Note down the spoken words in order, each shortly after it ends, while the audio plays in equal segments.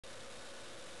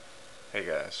Hey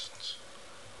guys.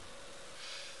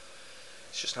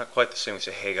 It's just not quite the same when you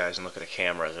say hey guys and look at a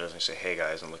camera as it is when you say hey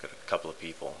guys and look at a couple of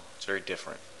people. It's very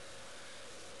different.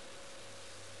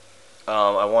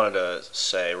 I wanted to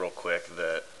say real quick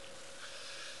that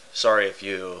sorry if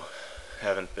you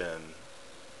haven't been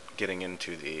getting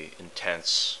into the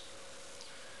intense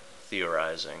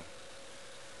theorizing.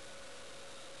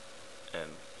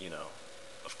 And,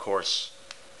 of course,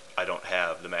 I don't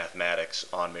have the mathematics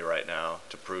on me right now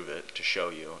to prove it, to show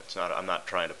you. I'm not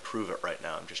trying to prove it right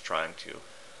now. I'm just trying to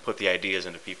put the ideas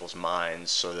into people's minds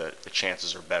so that the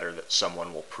chances are better that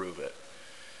someone will prove it.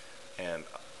 And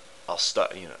I'll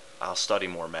study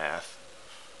more math.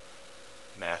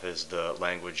 Math is the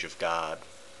language of God.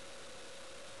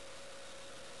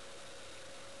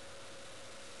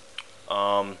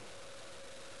 Um,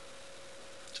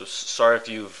 so sorry if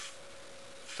you've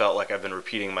felt like I've been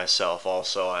repeating myself.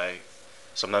 Also,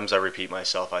 sometimes I repeat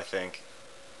myself, I think,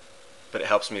 but it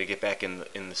helps me to get back in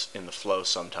the flow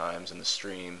sometimes in the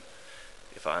stream.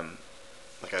 If I'm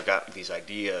like I've got these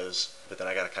ideas, but then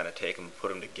I got to kind of take them, put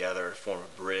them together, form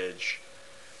a bridge.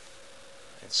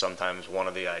 And sometimes one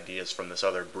of the ideas from this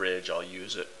other bridge, I'll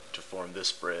use it to form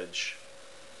this bridge.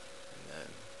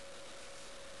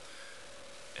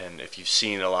 And if you've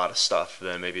seen a lot of stuff,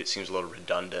 then maybe it seems a little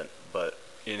redundant, but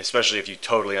and especially if you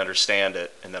totally understand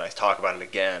it and then I talk about it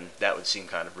again, that would seem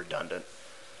kind of redundant.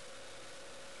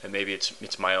 And maybe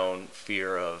it's my own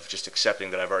fear of just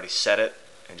accepting that I've already said it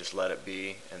and just let it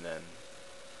be and then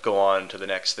go on to the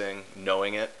next thing,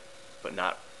 knowing it, but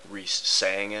not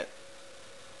re-saying it.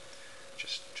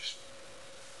 Just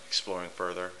exploring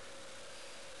further.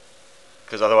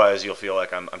 Because otherwise you'll feel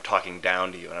like I'm talking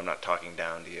down to you, and I'm not talking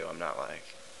down to you. I'm not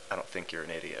like, I don't think you're an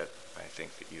idiot. I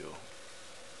think that you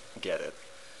get it.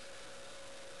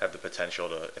 Have the potential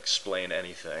to explain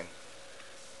anything.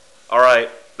 Alright,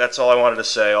 that's all I wanted to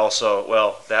say. Also,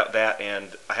 well, that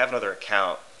and I have another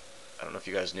account. I don't know if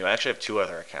you guys knew. I actually have two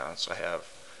other accounts. I have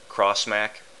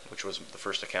Crossland, which was the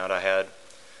first account I had,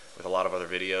 with a lot of other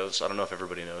videos. I don't know if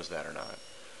everybody knows that or not,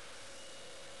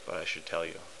 but I should tell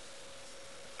you.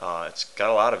 It's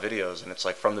got a lot of videos, and it's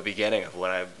like from the beginning of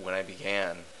when I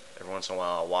began. Every once in a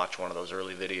while, I'll watch one of those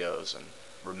early videos and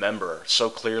remember so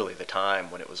clearly the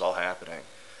time when it was all happening.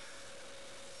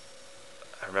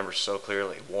 I remember so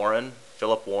clearly.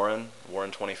 Philip Warren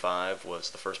 25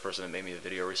 was the first person that made me a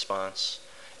video response.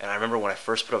 And I remember when I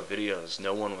first put up videos,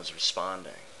 no one was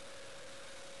responding.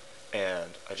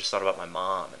 And I just thought about my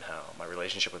mom and how my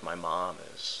relationship with my mom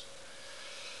is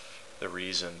the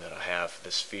reason that I have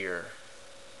this fear,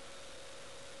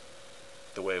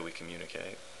 the way we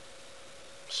communicate.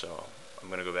 So I'm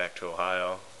going to go back to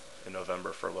Ohio in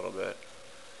November for a little bit.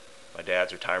 My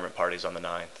dad's retirement party's on the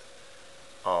 9th.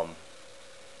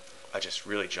 I just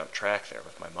really jumped track there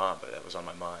with my mom, but that was on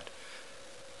my mind.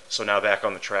 So now back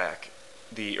on the track.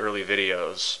 The early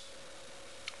videos,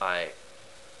 I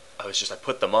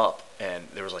put them up, and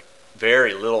there was like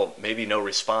very little, maybe no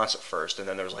response at first, and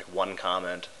then there was like one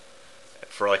comment.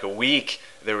 For like a week,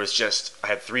 I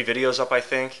had 3 videos up, I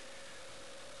think,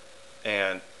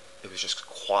 and it was just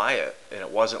quiet, and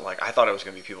it wasn't like, I thought it was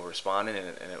going to be people responding,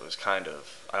 and it was kind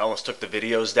of, I almost took the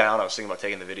videos down. I was thinking about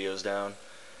taking the videos down,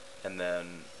 and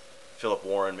then Philip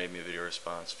Warren made me a video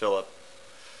response. Philip,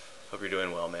 hope you're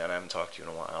doing well, man. I haven't talked to you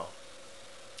in a while.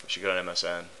 We should get on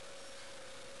MSN.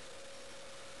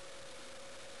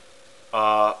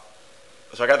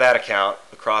 So I got that account,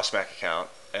 the Crossmac account,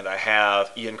 and I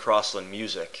have Ian Crossland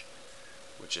Music,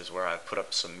 which is where I put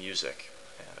up some music.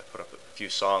 And I put up a few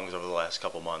songs over the last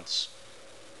couple months.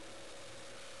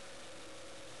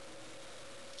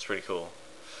 It's pretty cool.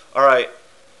 Alright,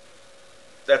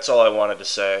 that's all I wanted to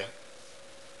say.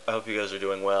 I hope you guys are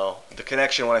doing well. The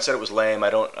connection, when I said it was lame,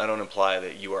 I don't imply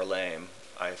that you are lame.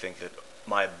 I think that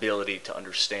my ability to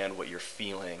understand what you're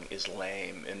feeling is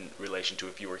lame in relation to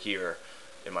if you were here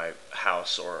in my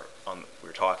house or we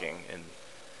were talking, and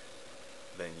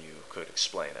then you could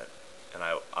explain it. And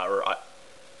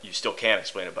you still can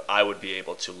explain it, but I would be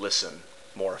able to listen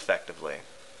more effectively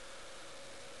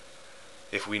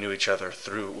if we knew each other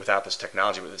without this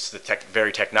technology. But it's the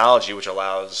very technology which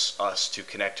allows us to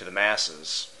connect to the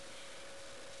masses.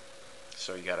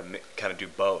 So you got to kind of do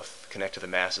both, connect to the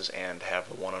masses and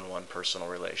have a one-on-one personal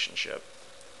relationship.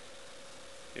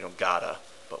 You don't gotta,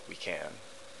 but we can.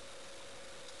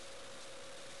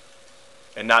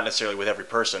 And not necessarily with every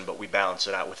person, but we balance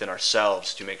it out within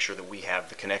ourselves to make sure that we have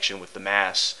the connection with the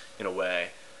mass in a way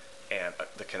and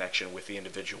the connection with the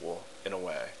individual in a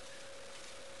way.